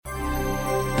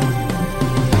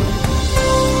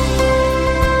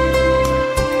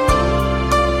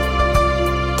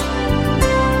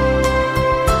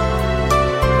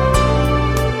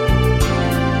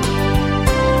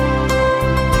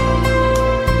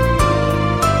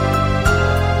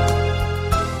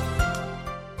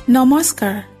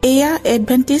নমস্কাৰ, এয়া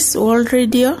Adventist world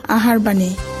radio'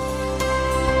 আহাৰবাণী।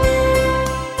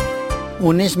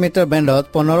 19 metre বেণ্ডত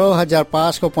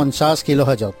 15,550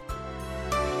 কিলোহাৰ্টজত।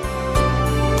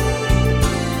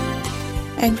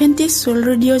 Adventist world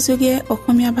radio' যোগে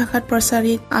অসমীয়া ভাষাত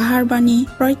প্ৰচাৰিত আহাৰবাণী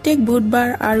প্ৰত্যেক বুধবাৰ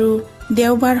আৰু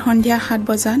দেওবাৰ সন্ধিয়া 7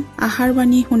 বজাত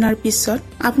আহাৰবাণী শুনাৰ পিছত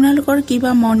আপোনালোকৰ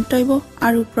কিবা মন্তব্য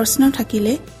আৰু প্ৰশ্ন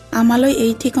থাকিলে আমালৈ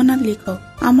এই ঠিকনাত লিখক।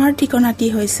 আমাৰ ঠিকনাটি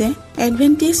হৈছে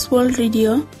Adventist world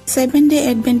radio', 7th day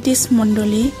Adventist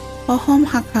মণ্ডলী, অসম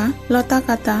শাখা,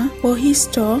 লতাকাটা,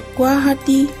 বশিষ্ঠ,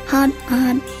 গুৱাহাটী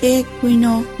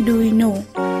 781029।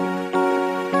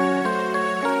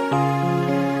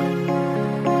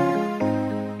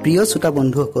 প্ৰিয় শ্ৰোতা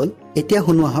বন্ধুসকল, এতিয়া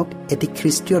শুনো আহক এটি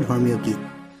খ্ৰীষ্টীয় ধৰ্মীয় গীত।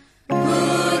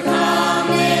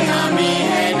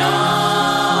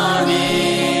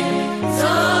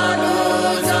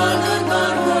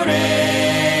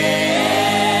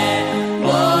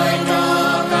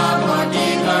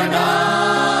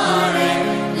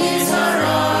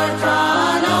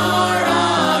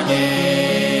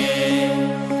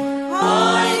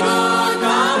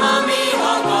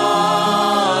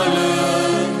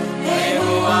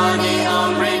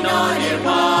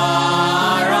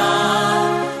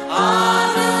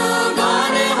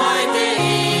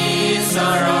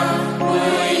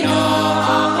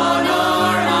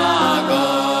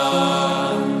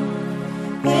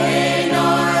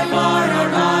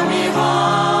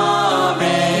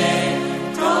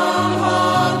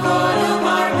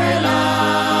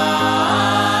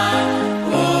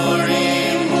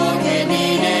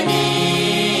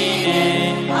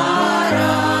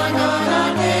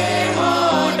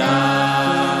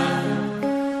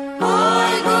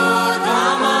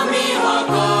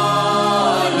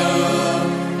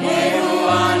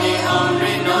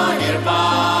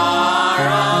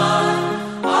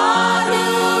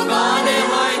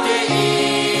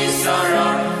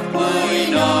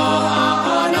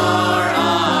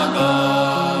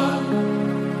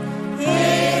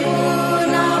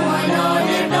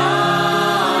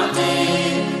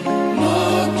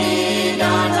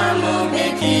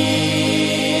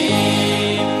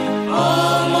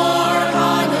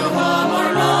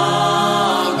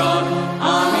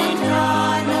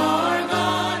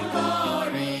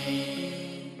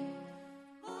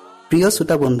 প্ৰিয়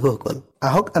শ্ৰোতা বন্ধুসকল,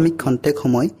 আহক আমি খন্তেক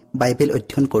সময় বাইবেল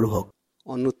অধ্যয়ন কৰোঁ।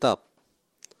 অনুতাপ।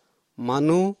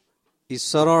 মানুহ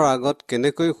ঈশ্বৰৰ আগত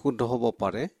কেনেকৈ শুদ্ধ হ'ব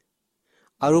পাৰে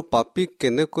আৰু পাপীক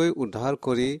কেনেকৈ উদ্ধাৰ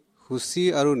কৰি সুচী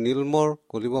আৰু নিৰ্মল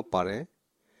কৰিব পাৰে,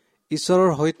 ঈশ্বৰৰ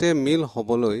সৈতে মিল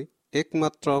হ'বলৈ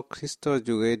একমাত্ৰ খ্ৰীষ্টৰ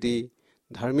যোগেদি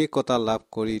ধাৰ্মিকতা লাভ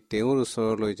কৰি তেওঁৰ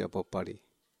ওচৰলৈ যাব পাৰি।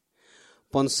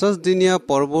 50 দিনীয়া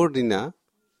পৰ্বৰ দিনা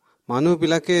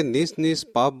মানুহবিলাকে নিজ নিজ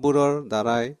পাপবোৰৰ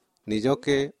দ্বাৰাই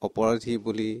নিজকে অপৰাধী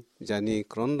বুলি জানি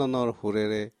ক্ৰন্দনৰ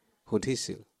সুৰেৰে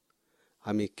সুধিছিল,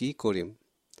 আমি কি কৰিম?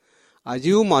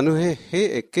 আজিও মানুহে সেই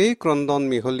একেই ক্ৰন্দন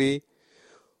মিহলি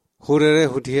সুৰেৰে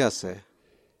সুধি আছে,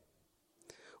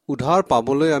 উদ্ধাৰ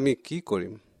পাবলৈ আমি কি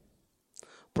কৰিম?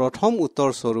 প্ৰথম উত্তৰ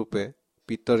স্বৰূপে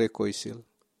পিতৰে কৈছিল,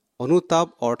 অনুতাপ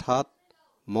অৰ্থাৎ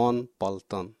মন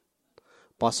পল্টন।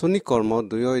 পাচনি কৰ্ম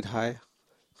 2 অধ্যায়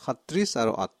 37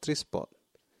 আৰু 38 পদ।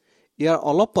 ইয়াৰ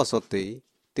অলপ পাছতেই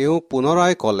তেওঁ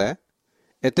পুনৰাই ক'লে,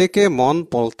 এতেকে মন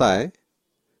পলটাই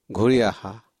ঘূৰি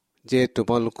আহা যে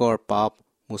তোমালোকৰ পাপ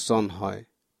মোচন হয়।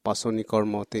 পাচনি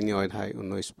কৰ্ম 3 অধ্যায়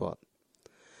 19 পদ।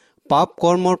 পাপ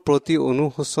কৰ্মৰ প্ৰতি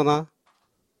অনুশোচনা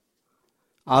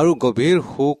আৰু গভীৰ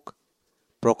শোক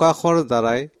প্ৰকাশৰ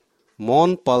দ্বাৰাই মন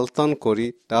পল্টন কৰি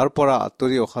তাৰ পৰা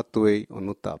আঁতৰি অহাটোৱেই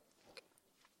অনুতাপ।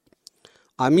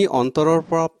 আমি অন্তৰৰ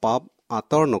পৰা পাপ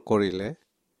আঁতৰ নকৰিলে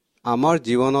আমাৰ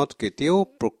জীৱনত কেতিয়াও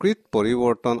প্ৰকৃত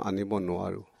পৰিৱৰ্তন আনিব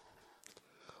নোৱাৰোঁ।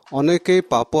 অনেকেই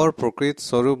পাপৰ প্ৰকৃত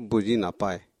স্বৰূপ বুজি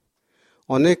নাপায়।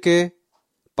 অনেকে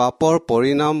পাপৰ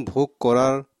পৰিণাম ভোগ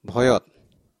কৰাৰ ভয়ত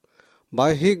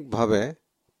বাহ্যিকভাৱে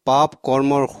পাপ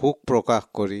কৰ্মৰ সুখ প্ৰকাশ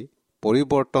কৰি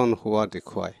পৰিৱৰ্তন হোৱা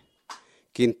দেখুৱায়।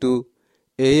 কিন্তু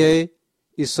এয়াই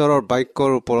ঈশ্বৰৰ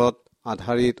বাক্যৰ ওপৰত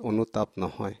আধাৰিত অনুতাপ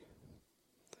নহয়।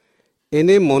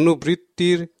 এনে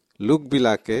মনোবৃত্তিৰ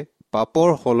লোকবিলাকে পাপৰ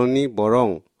সলনি বৰং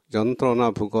যন্ত্ৰণা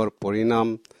ভোগৰ পৰিণাম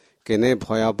কেনে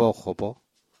ভয়াৱহ হ'ব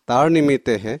তাৰ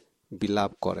নিমিত্তেহে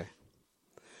বিলাপ কৰে।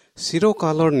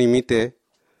 চিৰকালৰ নিমিত্তে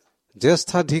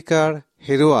জ্যেষ্ঠাধিকাৰ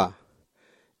হেৰুৱা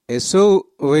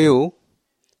এছৌৱেও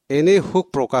এনে শোক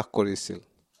প্ৰকাশ কৰিছিল।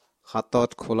 হাতত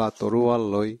খোলা তৰোৱাল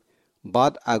লৈ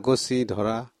বাট আগচি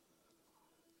ধৰা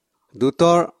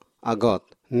দূতৰ আগত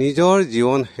নিজৰ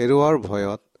জীৱন হেৰুৱাৰ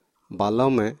ভয়ত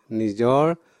বালমে নিজৰ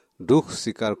দুখ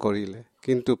স্বীকাৰ কৰিলে,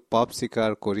 কিন্তু পাপ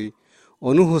স্বীকাৰ কৰি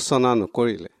অনুশোচনা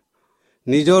নকৰিলে,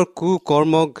 নিজৰ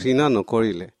কুকৰ্মক ঘৃণা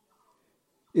নকৰিলে,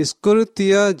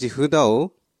 ইস্কৰিওতীয়া যিহুদাও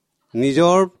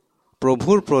নিজৰ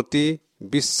প্ৰভুৰ প্ৰতি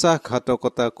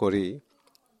বিশ্বাসঘাতকতা কৰি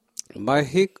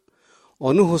বাহ্যিক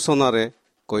অনুশোচনাৰে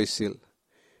কৈছিল,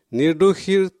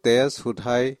 নিৰ্দোষীৰ তেজ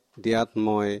শোধাই দিয়াত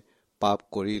মই পাপ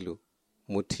কৰিলোঁ।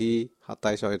 মুঠি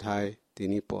 27 অধ্যায়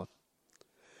 3 পদ।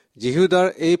 যিহুদাৰ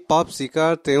এই পাপ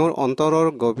স্বীকাৰ তেওঁৰ অন্তৰৰ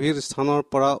গভীৰ স্থানৰ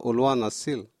পৰা ওলোৱা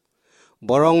নাছিল,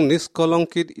 বৰং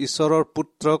নিষ্কলংকিত ঈশ্বৰৰ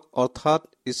পুত্ৰক অৰ্থাৎ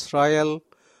ইছৰাইল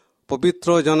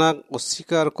পবিত্ৰজনাক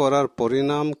অস্বীকাৰ কৰাৰ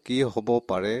পৰিণাম কি হ'ব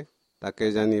পাৰে তাকে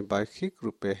জানি বাহ্যিক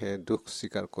ৰূপেহে দুখ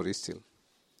স্বীকাৰ কৰিছিল।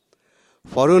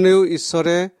 ফৰোনেও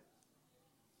ঈশ্বৰে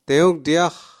তেওঁক দিয়া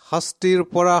শাস্তিৰ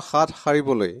পৰা হাত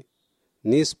সাৰিবলৈ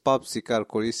নিজ পাপ স্বীকাৰ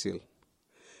কৰিছিল,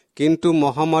 কিন্তু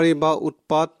মহামাৰী বা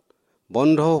উৎপাত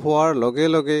বন্ধ হোৱাৰ লগে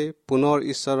লগে পুনৰ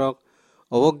ঈশ্বৰক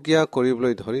অৱজ্ঞা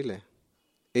কৰিবলৈ ধৰিলে।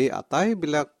 এই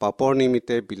আটাইবিলাক পাপৰ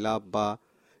নিমিত্তে বিলাপ বা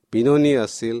বিননি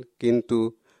আছিল, কিন্তু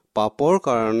পাপৰ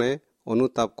কাৰণে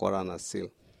অনুতাপ কৰা নাছিল।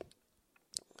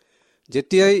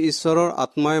 যেতিয়াই ঈশ্বৰৰ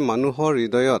আত্মাই মানুহৰ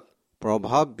হৃদয়ত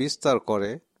প্ৰভাৱ বিস্তাৰ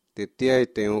কৰে, তেতিয়াই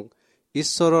তেওঁক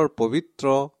ঈশ্বৰৰ পবিত্ৰ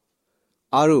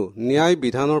আৰু ন্যায়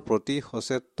বিধানৰ প্ৰতি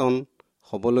সচেতন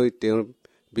হ'বলৈ তেওঁৰ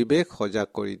বিবেক সজাগ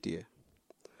কৰি দিয়ে।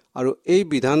 আৰু এই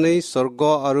বিধানেই স্বৰ্গ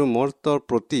আৰু মৰ্ত্যৰ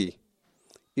প্ৰতি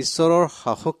ঈশ্বৰৰ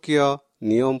শাসকীয়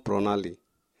নিয়ম প্ৰণালী।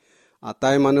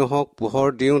 আটাই মানুহক পোহৰ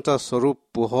দিওঁতা স্বৰূপ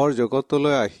পোহৰ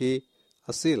জগতলৈ আহি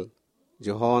আছিল।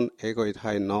 যোহন 1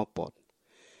 অধ্যায় 9 পদ।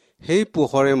 সেই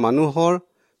পোহৰে মানুহৰ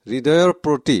হৃদয়ৰ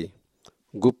প্ৰতি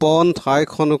গোপন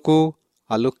ঠাইখনকো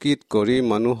আলোকিত কৰি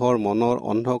মানুহৰ মনৰ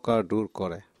অন্ধকাৰ দূৰ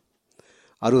কৰে,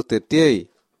 আৰু তেতিয়াই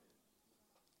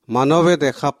মানৱে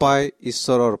দেখা পায়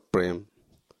ঈশ্বৰৰ প্ৰেম,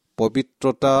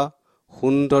 পবিত্ৰতা,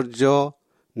 সৌন্দৰ্য,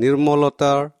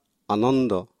 নিৰ্মলতাৰ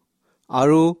আনন্দ,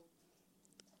 আৰু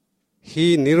সি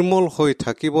নিৰ্মল হৈ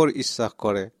থাকিবৰ ইচ্ছা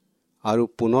কৰে আৰু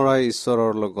পুনৰাই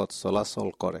ঈশ্বৰৰ লগত চলাচল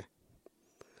কৰে।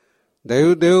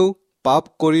 দাউদেও পাপ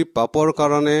কৰি পাপৰ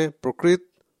কাৰণে প্ৰকৃত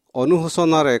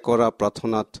অনুশোচনাৰে কৰা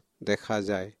প্ৰাৰ্থনাত দেখা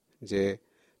যায় যে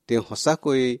তেওঁ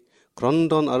সঁচাকৈয়ে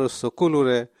ক্ৰন্দন আৰু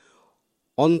চকুলোৰে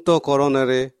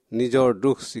অন্তঃকৰণেৰে নিজৰ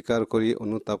দুখ স্বীকাৰ কৰি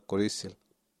অনুতাপ কৰিছিল।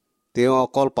 তেওঁ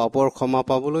অকল পাপৰ ক্ষমা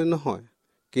পাবলৈ নহয়,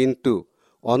 কিন্তু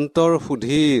অন্তৰ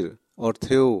শুদ্ধিৰ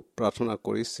অৰ্থেও প্ৰাৰ্থনা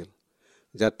কৰিছিল,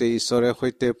 যাতে ঈশ্বৰৰ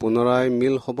সৈতে পুনৰাই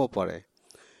মিল হ'ব পাৰে।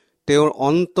 তেওঁৰ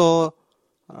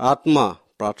আত্মা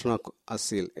প্ৰাৰ্থনা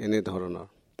আছিল এনেধৰণৰ: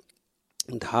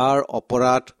 ধাৰ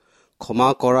অপৰাধ ক্ষমা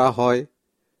কৰা হয়,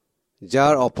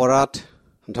 যাৰ অপৰাধ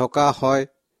ঢকা হয়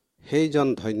সেইজন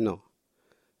ধন্য,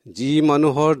 যি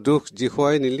মানুহৰ দুখ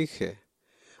জিহুৱাই নিলিখে,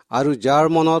 আৰু যাৰ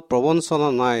মনত প্ৰবঞ্চনা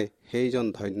নাই সেইজন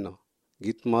ধন্য।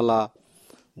 গীতমালা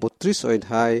 32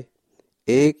 অধ্যায়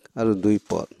 1 আৰু 2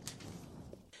 পদ।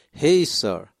 হে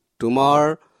ঈশ্বৰ, তোমাৰ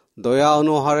দয়া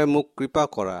অনুসাৰে মোক কৃপা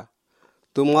কৰা,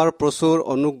 তোমাৰ প্ৰচুৰ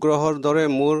অনুগ্ৰহৰ দৰে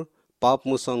মোৰ পাপ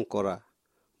মোচন কৰা।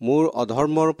 মোৰ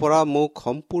অধৰ্মৰ পৰা মোক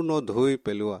সম্পূৰ্ণ ধুই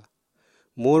পেলোৱা,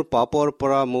 মোৰ পাপৰ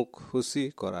পৰা মোক শুচি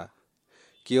কৰা,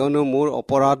 কিয়নো মোৰ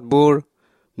অপৰাধবোৰ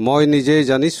মই নিজেই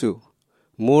জানিছোঁ।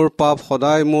 মোৰ পাপ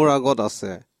সদায় মোৰ আগত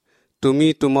আছে। তুমি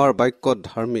তোমাৰ বাক্যত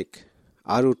ধাৰ্মিক,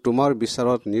 আৰু তোমাৰ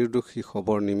বিচাৰত নিৰ্দোষী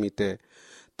হ'বৰ নিমিত্তে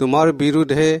তোমাৰ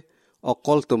বিৰুদ্ধে,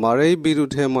 অকল তোমাৰেই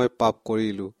বিৰুদ্ধে মই পাপ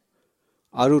কৰিলোঁ,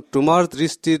 আৰু তোমাৰ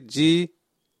দৃষ্টিত যি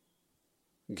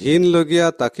ঘিনলগীয়া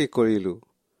তাকে কৰিলোঁ।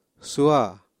 চোৱা,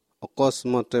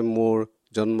 অকস্মাতে মোৰ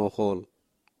জন্ম হ'ল,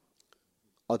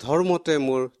 অধৰ্মতে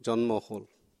মোৰ জন্ম হ'ল।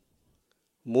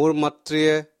 মোৰ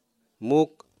মাতৃয়ে মোক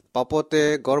পাপতে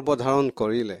গৰ্ভধাৰণ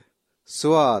কৰিলে।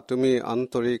 চোৱা, তুমি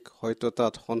আন্তৰিক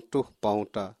সত্যতাত সন্তোষ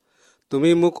পাওঁতা,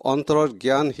 তুমি মোক অন্তৰত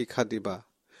জ্ঞান শিক্ষা দিবা।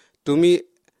 তুমি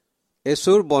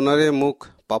এচুৰ বনেৰে মোক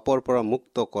পাপৰ পৰা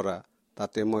মুক্ত কৰা,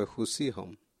 তাতে মই শুচি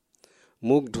হ'ম।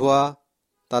 মোক ধোৱা,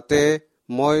 তাতে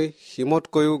মই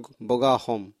হিমতকৈও বগা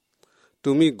হ'ম।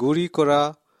 তুমি গুৰি কৰা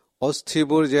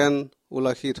অস্থিবোৰ যেন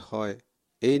উল্লাসিত হয়,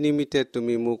 এই নিমিত্তে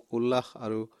তুমি মোক উল্লাস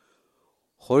আৰু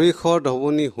হৰ্ষৰ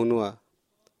ধ্বনি শুনোৱা।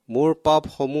 মোৰ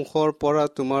পাপসমূহৰ পৰা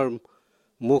তোমাৰ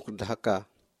মুখ ঢাকা,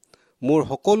 মোৰ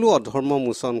সকলো অধৰ্ম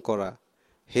মোচন কৰা।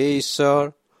 হে ঈশ্বৰ,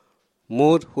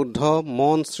 মোৰ শুদ্ধ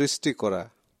মন সৃষ্টি কৰা,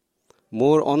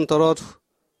 মোৰ অন্তৰত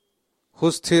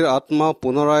সুস্থিৰ আত্মা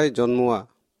পুনৰাই জন্মোৱা।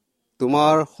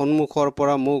 তোমাৰ সন্মুখৰ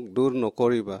পৰা মোক দূৰ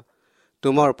নকৰিবা,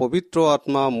 তোমাৰ পবিত্ৰ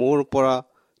আত্মা মোৰ পৰা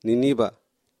নিনিবা।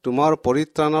 তোমাৰ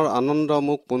পৰিত্ৰাণৰ আনন্দ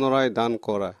মোক পুনৰাই দান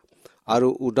কৰা, আৰু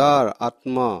উদাৰ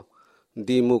আত্মা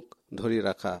দি মোক ধৰি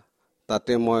ৰাখা,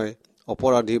 তাতে মই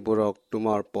অপৰাধীবোৰক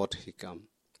তোমাৰ পথ শিকাম,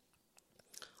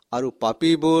 আৰু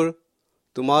পাপীবোৰ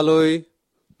তোমালৈ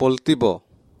পলটিব।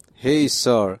 হে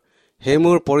ঈশ্বৰ, হে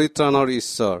মোৰ পৰিত্ৰাণৰ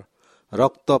ঈশ্বৰ,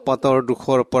 ৰক্তপাতৰ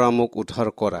দুখৰ পৰা মোক উদ্ধাৰ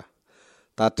কৰা,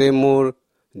 তাতে মোৰ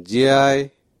জীয়াই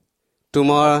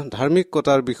তোমাৰ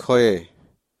ধাৰ্মিকতাৰ বিষয়ে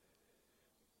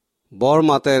বৰ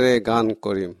মাতেৰে গান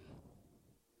কৰিম।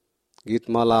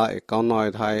 গীতমালা 51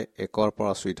 অধ্যায়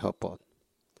 1-14 পদ।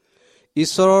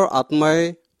 ঈশ্বৰৰ আত্মাই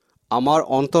আমাৰ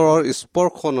অন্তৰৰ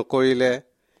স্পৰ্শ নকৰিলে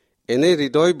এনে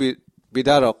হৃদয়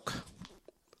বিদাৰক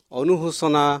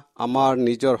অনুশোচনা আমাৰ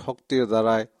নিজৰ শক্তিৰ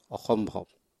দ্বাৰাই অসম্ভৱ।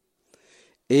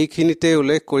 এইখিনিতে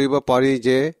উল্লেখ কৰিব পাৰি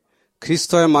যে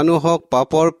খ্ৰীষ্টই মানুহক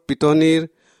পাপৰ পিটনিৰ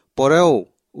পৰাও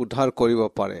উদ্ধাৰ কৰিব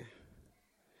পাৰে।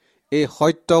 এই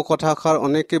সত্য কথাষাৰ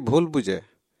অনেকে ভুল বুজে।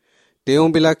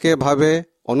 তেওঁবিলাকে ভাবে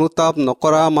অনুতাপ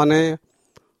নকৰা মানে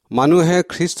মানুহে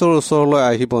খ্ৰীষ্টৰ ওচৰলৈ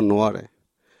আহিব নোৱাৰে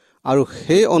আৰু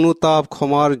সেই অনুতাপ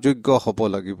ক্ষমাৰ যোগ্য হ'ব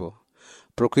লাগিব।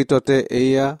 প্ৰকৃততে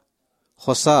এয়া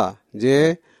সঁচা যে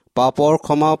পাপৰ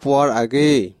ক্ষমা পোৱাৰ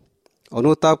আগেয়ে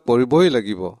অনুতাপ কৰিবই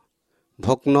লাগিব।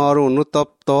 ভগ্ন আৰু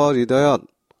অনুতপ্ত হৃদয়ত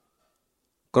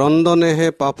ক্ৰন্দনেহে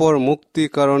পাপৰ মুক্তিৰ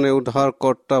কাৰণে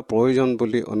উদ্ধাৰকৰ্তা প্ৰয়োজন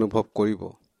বুলি অনুভৱ কৰিব।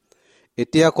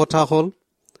 এতিয়া কথা হ'ল,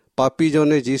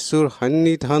 পাপীজনে যীশুৰ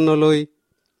সন্নিধানলৈ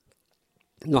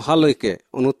নহালৈকে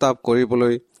অনুতাপ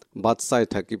কৰিবলৈ বাট চাই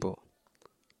থাকিব।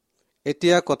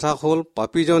 এতিয়া কথা হ'ল,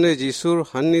 পাপীজনে যীশুৰ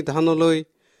সন্নিধানলৈ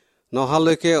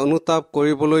নহালৈকে অনুতাপ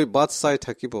কৰিবলৈ বাট চাই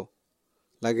থাকিব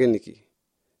লাগে নেকি?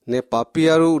 নে পাপী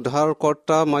আৰু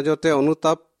উদ্ধাৰকৰ্তাৰ মাজতে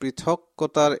অনুতাপ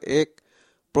পৃথকতাৰ এক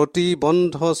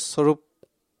প্ৰতিবন্ধ স্বৰূপ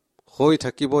হৈ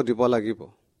থাকিব দিব লাগিব?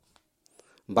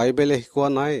 বাইবেলে শিকোৱা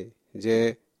নাই যে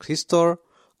খ্ৰীষ্টৰ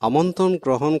আমন্ত্ৰণ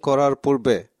গ্ৰহণ কৰাৰ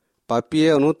পূৰ্বে পাপীয়ে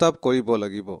অনুতাপ কৰিব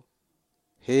লাগিব।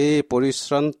 হে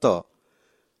পৰিশ্ৰান্ত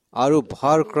আৰু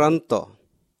ভাৰক্ৰান্ত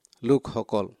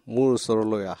লোকসকল, মোৰ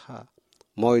ওচৰলৈ আহা,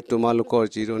 মই তোমালোকৰ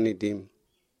জিৰণি দিম।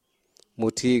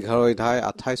 মুঠি 11 অধ্যায়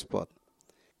 28 পদ।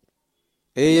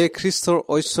 এইয়ে খ্ৰীষ্টৰ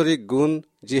ঐশ্বৰিক গুণ,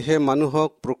 যিহে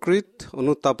মানুহক প্ৰকৃত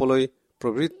অনুতাপলৈ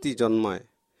প্ৰবৃত্তি জন্মায়।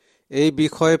 এই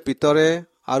বিষয়ে পিতৰে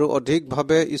আৰু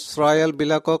অধিকভাৱে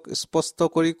ইছৰাইলবিলাকক স্পষ্ট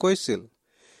কৰি কৈছিল।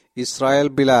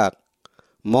 ইছৰাইলবিলাক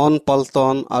মন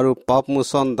পাল্টন আৰু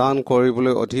পাপমোচন দান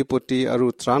কৰিবলৈ অধিপতি আৰু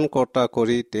ত্ৰাণকৰ্তা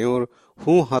কৰি তেওঁৰ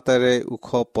সোঁ হাতেৰে ওখ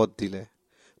পদ দিলে।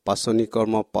 পাচনি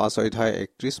কৰ্ম 5 অধ্যায়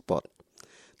 31 পদ।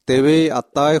 তেৱেই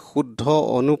আটাই শুদ্ধ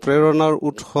অনুপ্ৰেৰণাৰ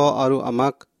উৎস আৰু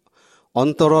আমাক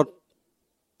অন্তৰত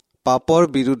পাপৰ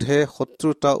বিৰুদ্ধে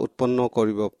শত্ৰুতা উৎপন্ন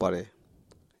কৰিব পাৰে।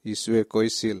 যীশুৱে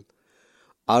কৈছিল,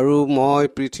 আৰু মই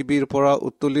পৃথিৱীৰ পৰা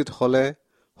উত্তোলিত হ'লে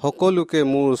সকলোকে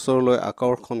মোৰ ওচৰলৈ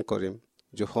আকৰ্ষণ কৰিম।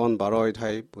 যোহন 12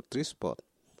 অধ্যায় 32 পদ।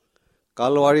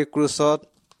 কালৱাৰী ক্ৰুচত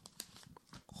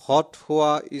সৎ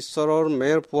হোৱা ঈশ্বৰৰ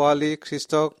মেৰ পোৱালী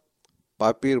খ্ৰীষ্টক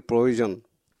পাপীৰ প্ৰয়োজন।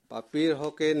 পাপীৰ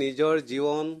হকে নিজৰ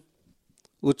জীৱন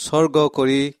উৎসৰ্গ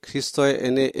কৰি খ্ৰীষ্টই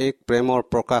এনে এক প্ৰেমৰ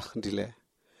প্ৰকাশ দিলে,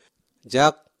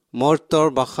 যাক মৰ্ত্যৰ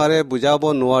ভাষাৰে বুজাব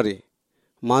নোৱাৰি।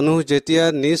 মানুহ যেতিয়া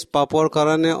নিজ পাপৰ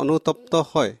কাৰণে অনুতপ্ত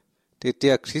হয়,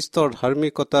 তেতিয়া খ্ৰীষ্টৰ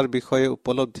ধাৰ্মিকতাৰ বিষয়ে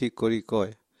উপলব্ধি কৰি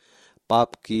কয়, পাপ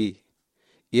কি?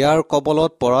 ইয়াৰ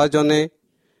কবলত পৰাজনে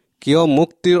কিয়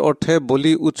মুক্তিৰ অৰ্থে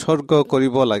বলি উৎসৰ্গ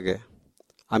কৰিব লাগে?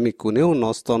 আমি কোনেও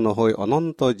নষ্ট নহৈ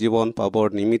অনন্ত জীৱন পাবৰ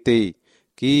নিমিত্তেই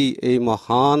কি এই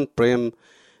মহান প্ৰেম,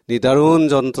 নিদাৰুণ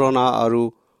যন্ত্ৰণা আৰু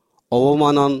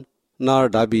অৱমাননাৰ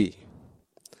দাবী?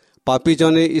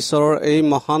 পাপীজনে ঈশ্বৰৰ এই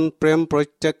মহান প্ৰেম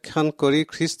প্ৰত্যাখ্যান কৰি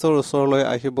খ্ৰীষ্টৰ ওচৰলৈ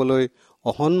আহিবলৈ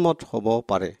অসন্মত হ'ব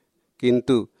পাৰে।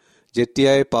 কিন্তু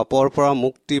যেতিয়াই পাপৰ পৰা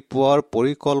মুক্তি পোৱাৰ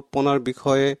পৰিকল্পনাৰ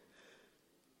বিষয়ে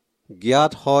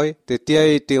জ্ঞাত হয়,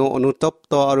 তেতিয়াই তেওঁ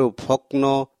অনুতপ্ত আৰু ভগ্ন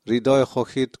হৃদয়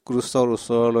সহিত ক্ৰুচৰ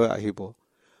ওচৰলৈ আহিব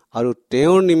আৰু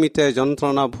তেওঁৰ নিমিত্তে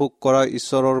যন্ত্ৰণা ভোগ কৰা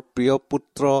ঈশ্বৰৰ প্ৰিয়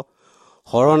পুত্ৰ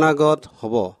শৰণাগত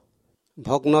হ'ব।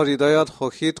 ভগ্ন হৃদয়ত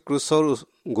সহিত ক্ৰুচৰ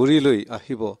গুৰিলৈ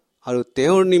আহিব আৰু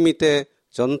তেওঁৰ নিমিত্তে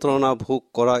যন্ত্ৰণা ভোগ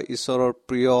কৰা ঈশ্বৰৰ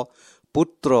প্ৰিয়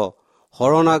পুত্ৰ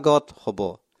শৰণাগত হ'ব।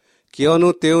 কিয়নো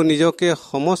তেওঁ নিজকে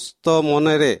সমস্ত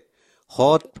মনেৰে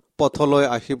সৎ পথলৈ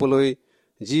আহিবলৈ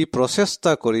যি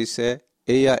প্ৰচেষ্টা কৰিছে,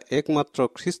 এয়া একমাত্ৰ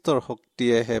খ্ৰীষ্টৰ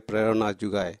শক্তিয়েহে প্ৰেৰণা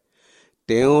যোগায়।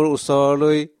 তেওঁৰ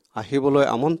ওচৰলৈ আহিবলৈ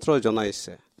আমন্ত্ৰণ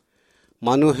জনাইছে।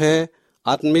 মানুহে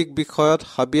আত্মিক বিষয়ত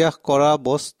হাবিয়াস কৰা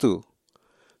বস্তু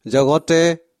জগতে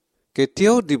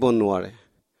কেতিয়াও দিব নোৱাৰে।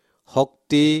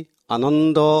 শক্তি,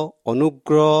 আনন্দ,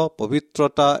 অনুগ্ৰহ,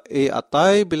 পবিত্ৰতা, এই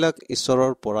আটাইবিলাক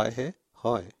ঈশ্বৰৰ পৰাহে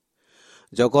হয়।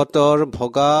 জগতৰ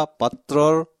ভগা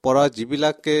পাত্ৰৰ পৰা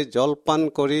যিবিলাকে জলপান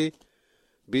কৰি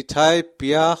বৃথাই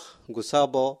পিয়াস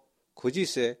গুচাব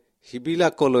খুজিছে,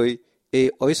 সিবিলাকলৈ এই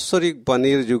ঐশ্বৰিক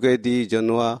বাণীৰ যোগেদি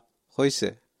জনোৱা হৈছে।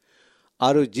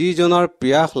 আৰু যিজনৰ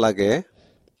পিয়াস লাগে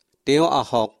তেওঁ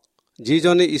আহক,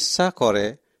 যিজনে ইচ্ছা কৰে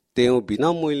তেওঁ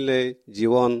বিনামূল্যে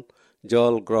জীৱন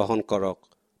জল গ্ৰহণ কৰক।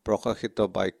 প্ৰকাশিত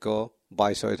বাক্য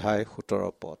 22 অধ্যায়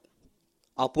 17 পদ।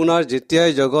 আপোনাৰ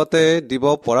যেতিয়াই জগতে দিব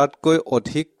পৰাতকৈ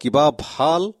অধিক কিবা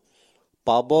ভাল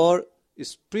পাবৰ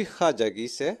স্পৃহা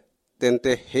জাগিছে,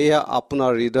 তেন্তে সেয়া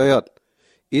আপোনাৰ হৃদয়ত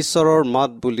ঈশ্বৰৰ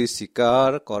মাত বুলি স্বীকাৰ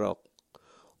কৰক।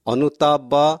 অনুতাপ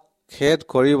বা খেদ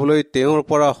কৰিবলৈ তেওঁৰ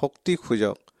পৰা শক্তি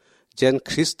খোজক, যেন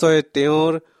খ্ৰীষ্টই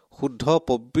তেওঁৰ শুদ্ধ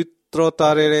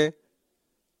পবিত্ৰতাৰে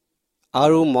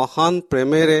আৰু মহান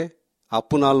প্ৰেমেৰে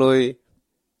আপোনালৈ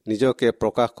নিজকে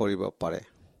প্ৰকাশ কৰিব পাৰে।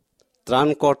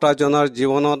 ত্ৰাণকৰ্তাজনৰ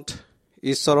জীৱনত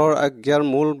ঈশ্বৰৰ আজ্ঞাৰ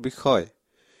মূল বিষয়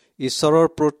ঈশ্বৰৰ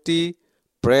প্ৰতি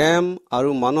প্ৰেম আৰু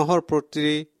মানুহৰ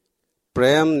প্ৰতি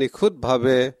প্ৰেম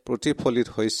নিখুঁতভাৱে প্ৰতিফলিত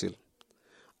হৈছিল।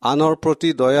 আনৰ প্ৰতি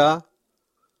দয়া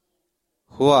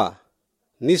হোৱা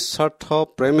নিস্বাৰ্থ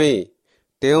প্ৰেমেই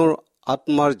তেওঁৰ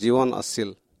আত্মাৰ জীৱন আছিল।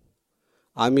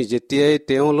 আমি যেতিয়াই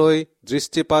তেওঁলৈ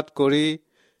দৃষ্টিপাত কৰি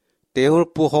তেওঁৰ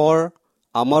পোহৰ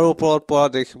আমাৰ ওপৰত পৰা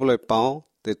দেখিবলৈ পাওঁ,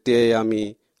 তেতিয়াই আমি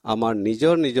আমাৰ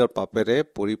নিজৰ পাপেৰে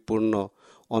পৰিপূৰ্ণ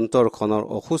অন্তৰখনৰ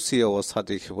অসুচি অৱস্থা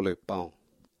দেখিবলৈ পাওঁ।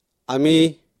 আমি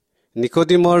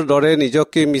নিকোডিমৰ দৰে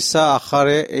নিজকে মিছা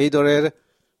আশাৰে এইদৰে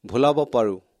ভুলাব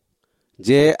পাৰোঁ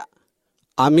যে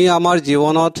আমি আমাৰ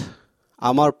জীৱনত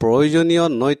আমাৰ প্ৰয়োজনীয়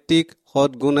নৈতিক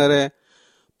সদ্গুণেৰে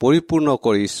পৰিপূৰ্ণ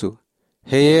কৰিছোঁ।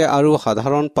 সেয়ে আৰু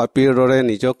সাধাৰণ পাপীৰ দৰে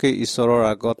নিজকে ঈশ্বৰৰ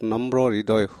আগত নম্ৰ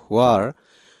হৃদয় হোৱাৰ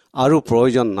আৰু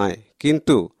প্ৰয়োজন নাই।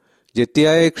 কিন্তু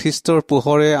যেতিয়াই খ্ৰীষ্টৰ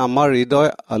পোহৰে আমাৰ হৃদয়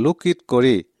আলোকিত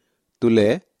কৰি তোলে,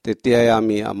 তেতিয়াই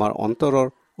আমি আমাৰ অন্তৰৰ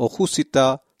অসুচিতা,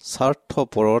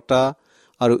 স্বাৰ্থপৰতা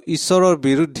আৰু ঈশ্বৰৰ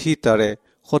বিৰোধিতাৰে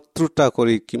শত্ৰুতা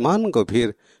কৰি কিমান গভীৰ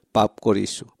পাপ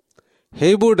কৰিছোঁ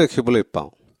সেইবোৰ দেখিবলৈ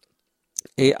পাওঁ।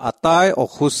 এই আটাই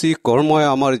অসুচি কৰ্মই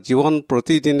আমাৰ জীৱন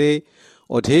প্ৰতিদিনেই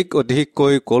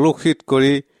অধিককৈ কলুষিত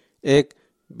কৰি এক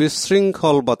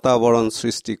বিশৃংখল বাতাবৰণ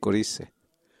সৃষ্টি কৰিছে।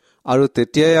 আৰু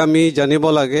তেতিয়াই আমি জানিব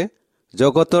লাগে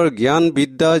জগতৰ জ্ঞান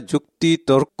বিদ্যা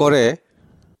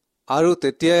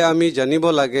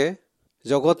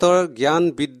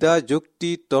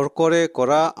যুক্তি তৰ্কৰে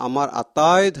কৰা আমাৰ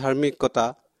আটাই ধাৰ্মিকতা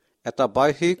এটা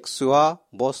বাহ্যিক চোৱা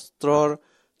বস্ত্ৰৰ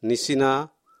নিচিনা,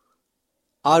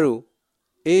 আৰু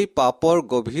এই পাপৰ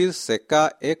গভীৰ চেকা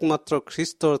একমাত্ৰ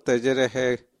খ্ৰীষ্টৰ তেজেৰেহে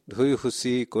ধুই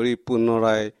শুচি কৰি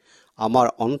পুনৰাই আমাৰ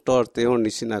অন্তৰ তেওঁৰ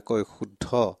নিচিনাকৈ শুদ্ধ,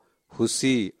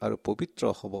 শুচি আৰু পবিত্ৰ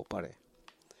হ'ব পাৰে।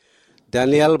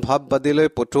 দানিয়েল ভাৱবাদীলৈ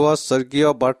পঠোৱা স্বৰ্গীয়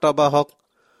বাৰ্তাবাহক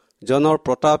জনৰ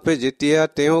প্ৰতাপে যেতিয়া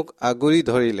তেওঁক আগুৰি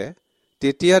ধৰিলে,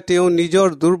 তেতিয়া তেওঁ নিজৰ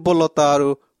দুৰ্বলতা আৰু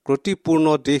ত্ৰুটিপূৰ্ণ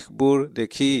দিশবোৰ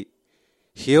দেখি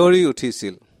শিয়ৰি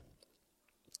উঠিছিল।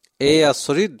 এই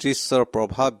আচৰিত দৃশ্যৰ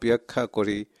প্ৰভাৱ ব্যাখ্যা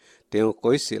কৰি তেওঁ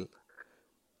কৈছিল,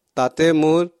 তাতে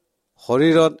মোৰ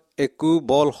শৰীৰত একো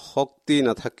বল শক্তি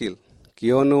নাথাকিল,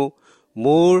 কিয়নো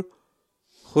মোৰ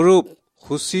সুৰূপ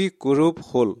শুচি কুৰূপ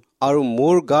হ'ল আৰু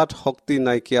মোৰ গাত শক্তি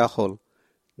নাইকিয়া হ'ল।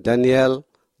 দানিয়েল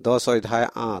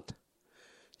 10:8।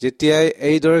 যেতিয়াই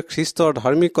এইদৰে খ্ৰীষ্টৰ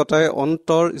ধাৰ্মিকতাই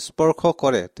অন্তৰ স্পৰ্শ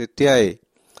কৰে, তেতিয়াই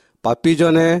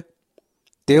পাপীজনে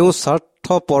তেওঁ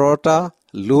স্বাৰ্থপৰতা,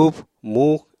 লোভ,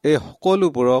 মোহ এই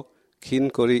সকলোবোৰক ক্ষীণ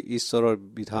কৰি ঈশ্বৰৰ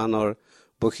বিধানৰ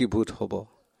বশীভূত হ'ব।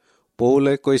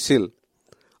 পৌলে কৈছিল,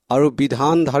 আৰু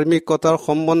বিধান ধাৰ্মিকতাৰ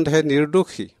সম্বন্ধে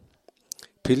নিৰ্দোষী।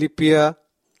 ফিলিপিয়া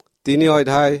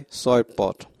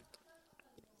 3:6।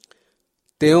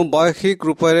 তেওঁ বাহ্যিক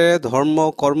ৰূপেৰে ধৰ্ম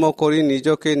কৰ্ম কৰি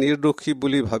নিজকে নিৰ্দোষী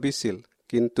বুলি ভাবিছিল,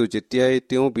 কিন্তু যেতিয়াই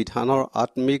তেওঁ বিধানৰ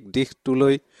আত্মিক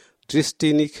দিশটোলৈ দৃষ্টি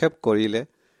নিক্ষেপ কৰিলে,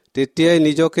 তেতিয়াই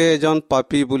নিজকে এজন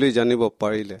পাপী বুলি জানিব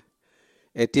পাৰিলে।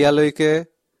 এতিয়ালৈকে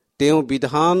তেওঁ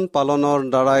বিধান পালনৰ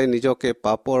দ্বাৰাই নিজকে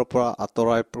পাপৰ পৰা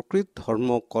আঁতৰাই প্ৰকৃত ধৰ্ম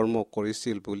কৰ্ম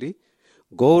কৰিছিল বুলি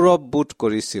গৌৰৱবোধ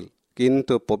কৰিছিল,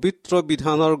 কিন্তু পবিত্ৰ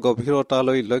বিধানৰ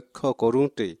গভীৰতালৈ লক্ষ্য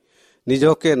কৰোঁতেই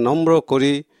নিজকে নম্ৰ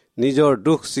কৰি নিজৰ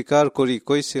দুখ স্বীকাৰ কৰি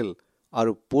কৈছিল,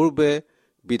 আৰু পূৰ্বে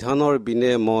বিধানৰ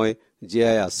বিনে মই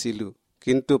জীয়াই আছিলো,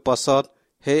 কিন্তু পাছত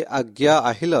সেই আজ্ঞা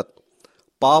আহিলত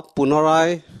পাপ পুনৰাই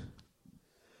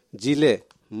জিলে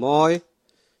মই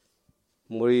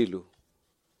মৰিলো।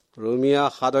 ৰোমিয়া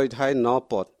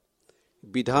 7:9।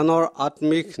 বিধানৰ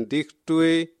আত্মিক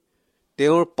দিশটোৱেই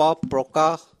তেওঁৰ পাপ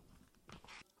প্ৰকাশ,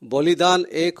 বলিদান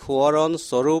এক সোঁৱৰণ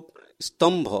স্বৰূপ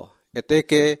স্তম্ভ।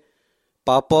 এতেকে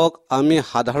পাপক আমি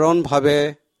সাধাৰণভাৱে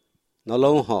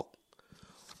নলওঁ হওক।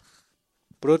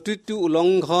 প্ৰতিটো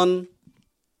উলংঘন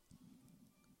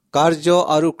কাৰ্য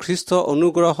আৰু খ্ৰীষ্টৰ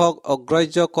অনুগ্ৰহক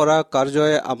অগ্ৰাহ্য কৰা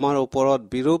কাৰ্যই আমাৰ ওপৰত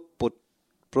বিৰূপ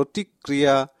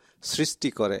প্ৰতিক্ৰিয়া সৃষ্টি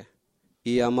কৰে।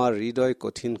 ই আমাৰ হৃদয়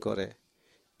কঠিন কৰে,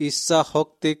 ইচ্ছা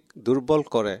শক্তিক দুৰ্বল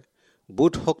কৰে,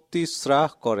 বোধ শক্তি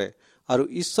হ্ৰাস কৰে আৰু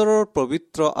ঈশ্বৰৰ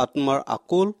পবিত্ৰ আত্মাৰ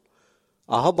আকুল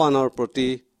আহ্বানৰ প্ৰতি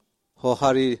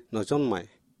সঁহাৰি নজন্মায়।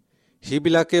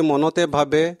 সেইবিলাকে মনতে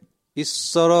ভাবে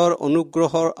ঈশ্বৰৰ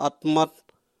অনুগ্ৰহৰ আত্মাত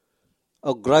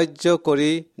অগ্ৰাহ্য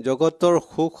কৰি জগতৰ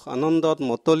সুখ আনন্দত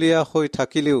মতলীয়া হৈ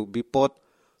থাকিলেও বিপদ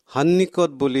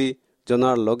সন্নিকট বুলি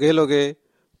জনাৰ লগে লগে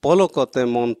পলকতে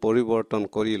মন পৰিৱৰ্তন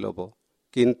কৰি ল'ব।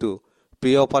 কিন্তু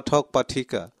প্ৰিয় পাঠক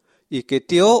পাঠিকা, ই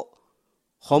কেতিয়াও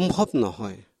সম্ভৱ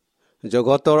নহয়।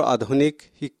 জগতৰ আধুনিক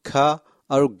শিক্ষা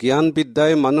আৰু জ্ঞান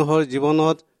বিদ্যাই মানুহৰ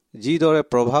জীৱনত যিদৰে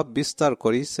প্ৰভাৱ বিস্তাৰ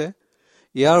কৰিছে,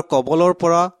 ইয়াৰ কবলৰ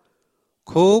পৰা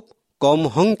খুব কম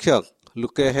সংখ্যক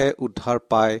লোকেহে উদ্ধাৰ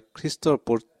পাই খ্ৰীষ্টৰ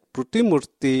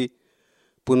প্ৰতিমূৰ্তি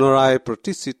পুনৰাই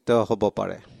প্ৰতিষ্ঠিত হ'ব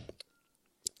পাৰে।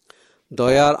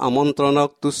 দয়াৰ আমন্ত্ৰণক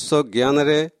তুচ্ছ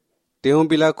জ্ঞানেৰে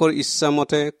তেওঁবিলাকৰ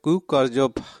ইচ্ছামতে কুকাৰ্য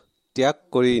ত্যাগ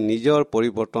কৰি নিজৰ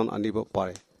পৰিৱৰ্তন আনিব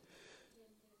পাৰে।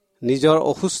 নিজৰ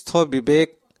অসুস্থ বিবেক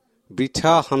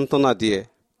বৃথা সান্তনা দিয়ে।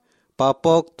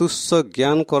 পাপক তুচ্ছ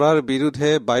জ্ঞান কৰাৰ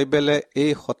বিৰুদ্ধে বাইবেলে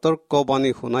এই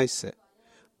সতৰ্কবাণী শুনাইছে।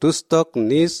 দুষ্টক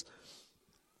নিজ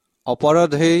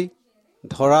অপৰাধেই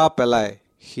ধৰা পেলাই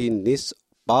সি নিজ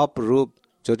পাপ ৰূপ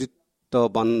জড়িত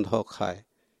বান্ধ খায়।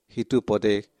 সিটো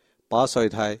পদে 5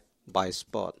 অধ্যায় 22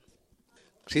 পদ।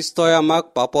 খ্ৰীষ্টই আমাক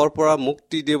পাপৰ পৰা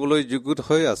মুক্তি দিবলৈ যুগুত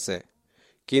হৈ আছে,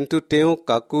 কিন্তু তেওঁ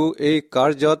কাকো এই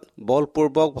কাৰ্যত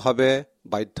বলপূৰ্বকভাৱে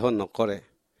বাধ্য নকৰে।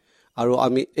 আৰু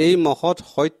আমি এই মহৎ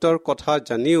সত্যৰ কথা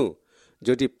জানিও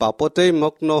যদি পাপতেই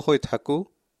মগ্ন হৈ থাকোঁ,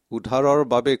 উদ্ধাৰৰ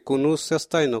বাবে কোনো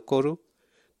চেষ্টাই নকৰোঁ,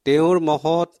 তেওঁৰ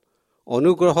মহৎ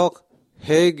অনুগ্ৰহক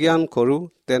হে জ্ঞান কৰোঁ,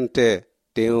 তেন্তে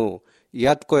তেওঁ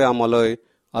ইয়াতকৈ আমালৈ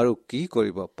আৰু কি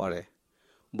কৰিব পাৰে।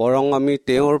 বৰং আমি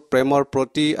তেওঁৰ প্ৰেমৰ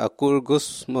প্ৰতি আকুৰগোজ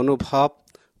মনোভাৱ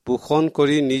পোষণ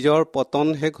কৰি নিজৰ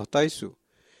পতনহে ঘটাইছোঁ।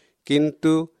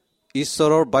 কিন্তু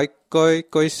ঈশ্বৰৰ বাক্যই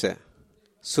কৈছে,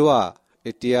 চোৱা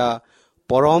এতিয়া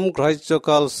পৰম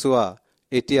গ্ৰাহ্যকাল, চোৱা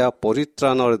এতিয়া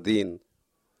পৰিত্ৰাণৰ দিন।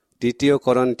 2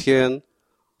 কৰিন্থিয়ান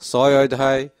 6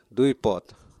 অধ্যায় 2 পদ।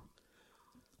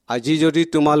 আজি যদি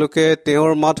তোমালোকে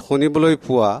তেওঁৰ মাত শুনিবলৈ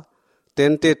পোৱা,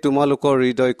 তেন্তে তোমালোকৰ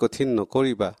হৃদয় কঠিন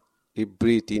নকৰিবা।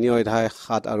 ইব্ৰী 3 অধ্যায়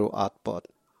 7 আৰু 8 পদ।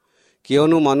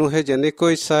 কিয়নো মানুহে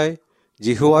যেনেকৈ চায়,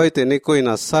 জিহুৱাই তেনেকৈ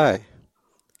নাচায়,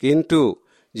 কিন্তু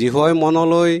জিহুৱাই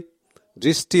মনলৈ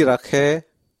দৃষ্টি ৰাখে।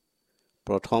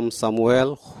 1 চামুৱেল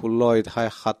 16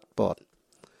 অধ্যায় 7 পদ।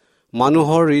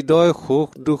 মানুহৰ হৃদয় সুখ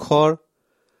দুখৰ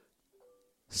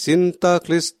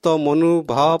চিন্তাক্লিষ্ট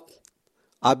মনোভাৱ,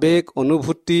 আবেগ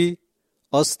অনুভূতি,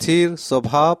 অস্থিৰ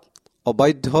স্বভাৱ,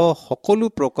 অবাধ্য সকলো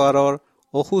প্ৰকাৰৰ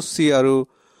অসুচি আৰু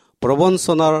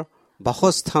প্ৰবঞ্চনাৰ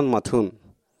বাসস্থান মাথোন।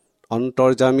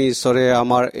 অন্তৰ্যামী ঈশ্বৰে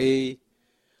আমাৰ এই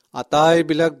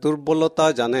আটাইবিলাক দুৰ্বলতা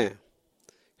জানে।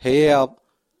 সেয়ে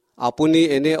আপুনি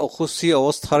এনে অসুচি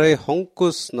অৱস্থাৰে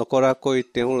সংকোচ নকৰাকৈ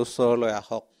তেওঁৰ ওচৰলৈ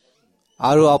আহক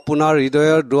আৰু আপোনাৰ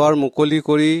হৃদয়ৰ দুৱাৰ মুকলি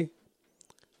কৰি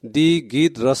দি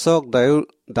গীত ৰচক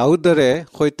দাউদৰে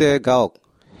সৈতে গাওক,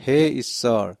 হে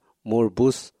ঈশ্বৰ, মোৰ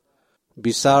বুজ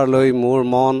বিচাৰ লৈ মোৰ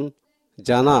মন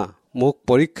জানা, মোক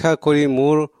পৰীক্ষা কৰি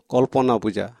মোৰ কল্পনা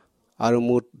বুজা, আৰু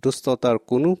মোৰ দুষ্টতাৰ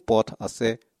কোনো পথ আছে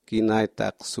কি নাই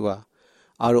তাক চোৱা,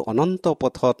 আৰু অনন্ত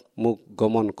পথত মোক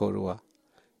গমন কৰোৱা।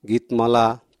 গীতমালা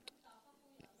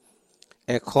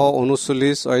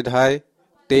 139 অধ্যায়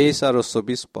 23 আৰু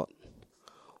 24 পদ।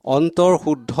 অন্তৰ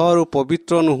শুদ্ধ আৰু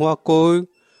পবিত্ৰ নোহোৱাকৈ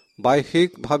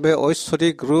বাহ্যিকভাৱে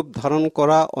ঐশ্বৰিক ৰূপ ধাৰণ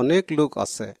কৰা অনেক লোক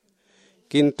আছে,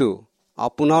 কিন্তু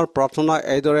আপোনাৰ প্ৰাৰ্থনা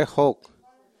এইদৰে হওক,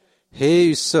 হে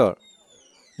ঈশ্বৰ,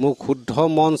 মোক শুদ্ধ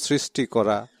মন সৃষ্টি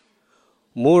কৰা,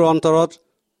 মোৰ অন্তৰত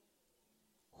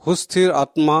সুস্থিৰ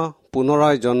আত্মা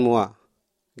পুনৰাই জন্মোৱা।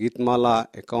 গীতমালা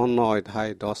 51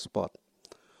 অধ্যায় 10 পদ।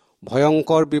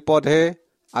 ভয়ংকৰ বিপদে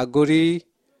আগুৰি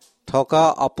থকা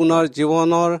আপোনাৰ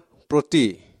জীৱনৰ প্ৰতি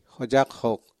সজাগ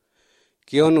হওক,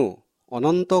 কিয়নো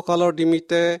অনন্তকালৰ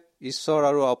নিমিত্তে ঈশ্বৰ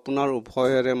আৰু আপোনাৰ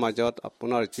উভয়ৰে মাজত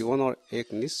আপোনাৰ জীৱনৰ এক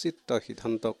নিশ্চিত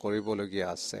সিদ্ধান্ত কৰিবলগীয়া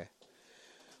আছে।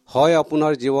 হয়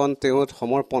আপোনাৰ জীৱন তেওঁত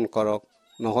সমৰ্পণ কৰক,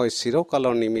 নহয়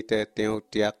চিৰকালৰ নিমিত্তে তেওঁ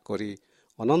ত্যাগ কৰি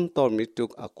অনন্ত মৃত্যুক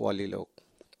আঁকোৱালি লওক।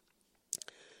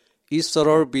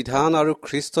 ঈশ্বৰৰ বিধান আৰু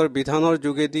খ্ৰীষ্টৰ বিধানৰ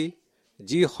যোগেদি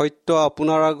যি সত্য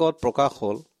আপোনাৰ আগত প্ৰকাশ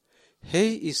হ'ল, সেই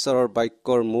ঈশ্বৰৰ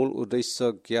বাক্যৰ মূল উদ্দেশ্য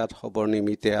জ্ঞাত হ'বৰ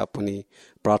নিমিত্তে আপুনি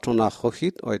প্ৰাৰ্থনা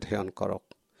সহিত অধ্যয়ন কৰক,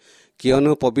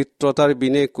 কিয়নো পবিত্ৰতাৰ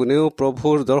বিনে কোনেও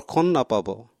প্ৰভুৰ দৰ্শন নাপাব।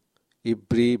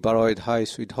 ইব্ৰী 12 অধ্যায়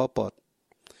 14 পদ।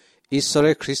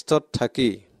 ঈশ্বৰে খ্ৰীষ্টত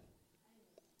থাকি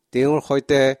তেওঁৰ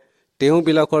সৈতে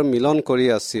তেওঁবিলাকৰ মিলন কৰি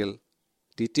আছিল।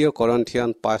 2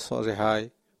 কৰিন্থিয়ান 5 অধ্যায়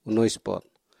 19 পদ।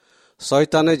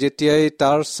 শয়তানে যেতিয়াই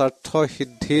তাৰ স্বাৰ্থ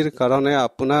সিদ্ধিৰ কাৰণে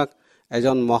আপোনাক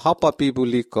এজন মহাপাপী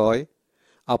বুলি কয়,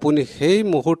 আপুনি সেই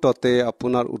মুহূৰ্ততে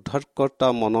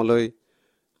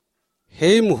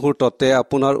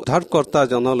আপোনাৰ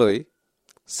উদ্ধাৰকৰ্তাজনলৈ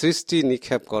সৃষ্টি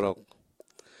নিক্ষেপ কৰক।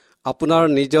 আপোনাৰ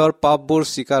নিজৰ পাপবোৰ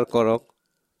স্বীকাৰ কৰক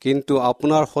কিন্তু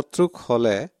আপোনাৰ শত্ৰুক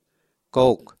হ'লে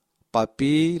কওক,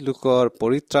 পাপী লোকৰ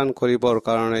পৰিত্ৰাণ কৰিবৰ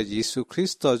কাৰণে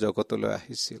যীশুখ্ৰীষ্ট জগতলৈ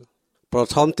আহিছিল।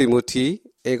 1 তিমোথী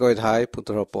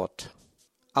 1:15।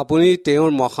 আপুনি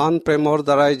তেওঁৰ মহান প্ৰেমৰ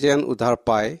দ্বাৰাই যেন উদ্ধাৰ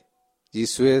পায়।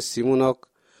 যীশুৱে চিমোনক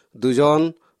দুজন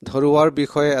ধৰুৱাৰ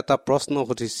বিষয়ে এটা প্ৰশ্ন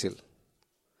সুধিছিল।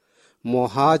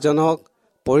 মহাজনক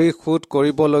পৰিশোধ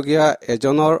কৰিবলগীয়া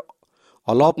এজনৰ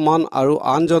অলপমান আৰু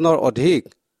আনজনৰ অধিক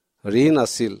ঋণ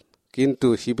আছিল, কিন্তু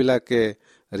সিবিলাকে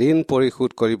ঋণ পৰিশোধ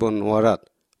কৰিব নোৱাৰাত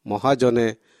মহাজনে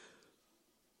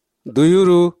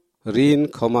দুয়োৰো ঋণ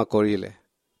ক্ষমা কৰিলে।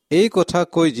 এই কথা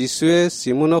কৈ যীশুৱে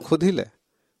চিমোনক সুধিলে,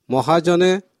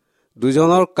 মহাজনে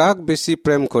দুজনৰ কাক বেছি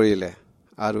প্ৰেম কৰিলে?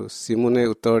 আৰু চিমোনে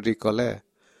উত্তৰ দি ক'লে,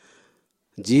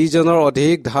 যিজনৰ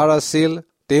অধিক ধাৰ আছিল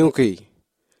তেওঁকেই।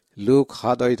 লুক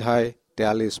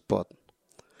 7:43।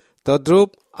 তদ্ৰূপ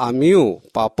আমিও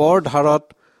পাপৰ ধাৰত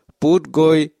পোত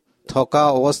গৈ থকা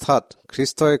অৱস্থাত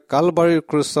খ্ৰীষ্টই কালবাৰীৰ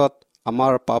ক্ৰুচত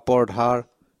আমাৰ পাপৰ ধাৰ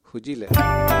খুজিলে।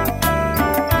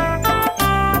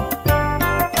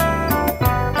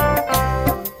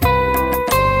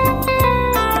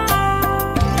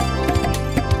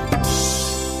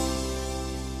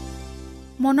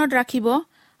 মনত ৰাখিব,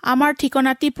 আমাৰ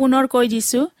ঠিকনাটি পুনৰ কৈ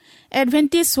দিছো।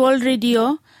 Adventist world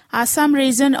radio', Assam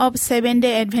region of seven day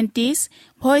Adventist,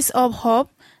 voice of hop,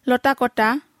 লতাকটা,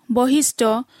 বৈশিষ্ট্য,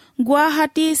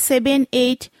 গুৱাহাটী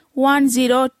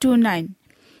 781029।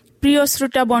 প্ৰিয়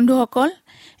শ্ৰোতা বন্ধুসকল,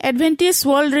 এডভেণ্টিজ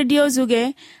ৱৰ্ল্ড ৰেডিঅ' যোগে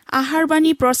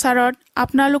আহাৰবাণী প্ৰচাৰত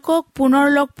আপোনালোকক পুনৰ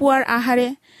লগ পোৱাৰ আশাৰে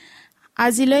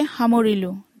আজিলৈ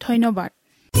সামৰিলো। ধন্যবাদ।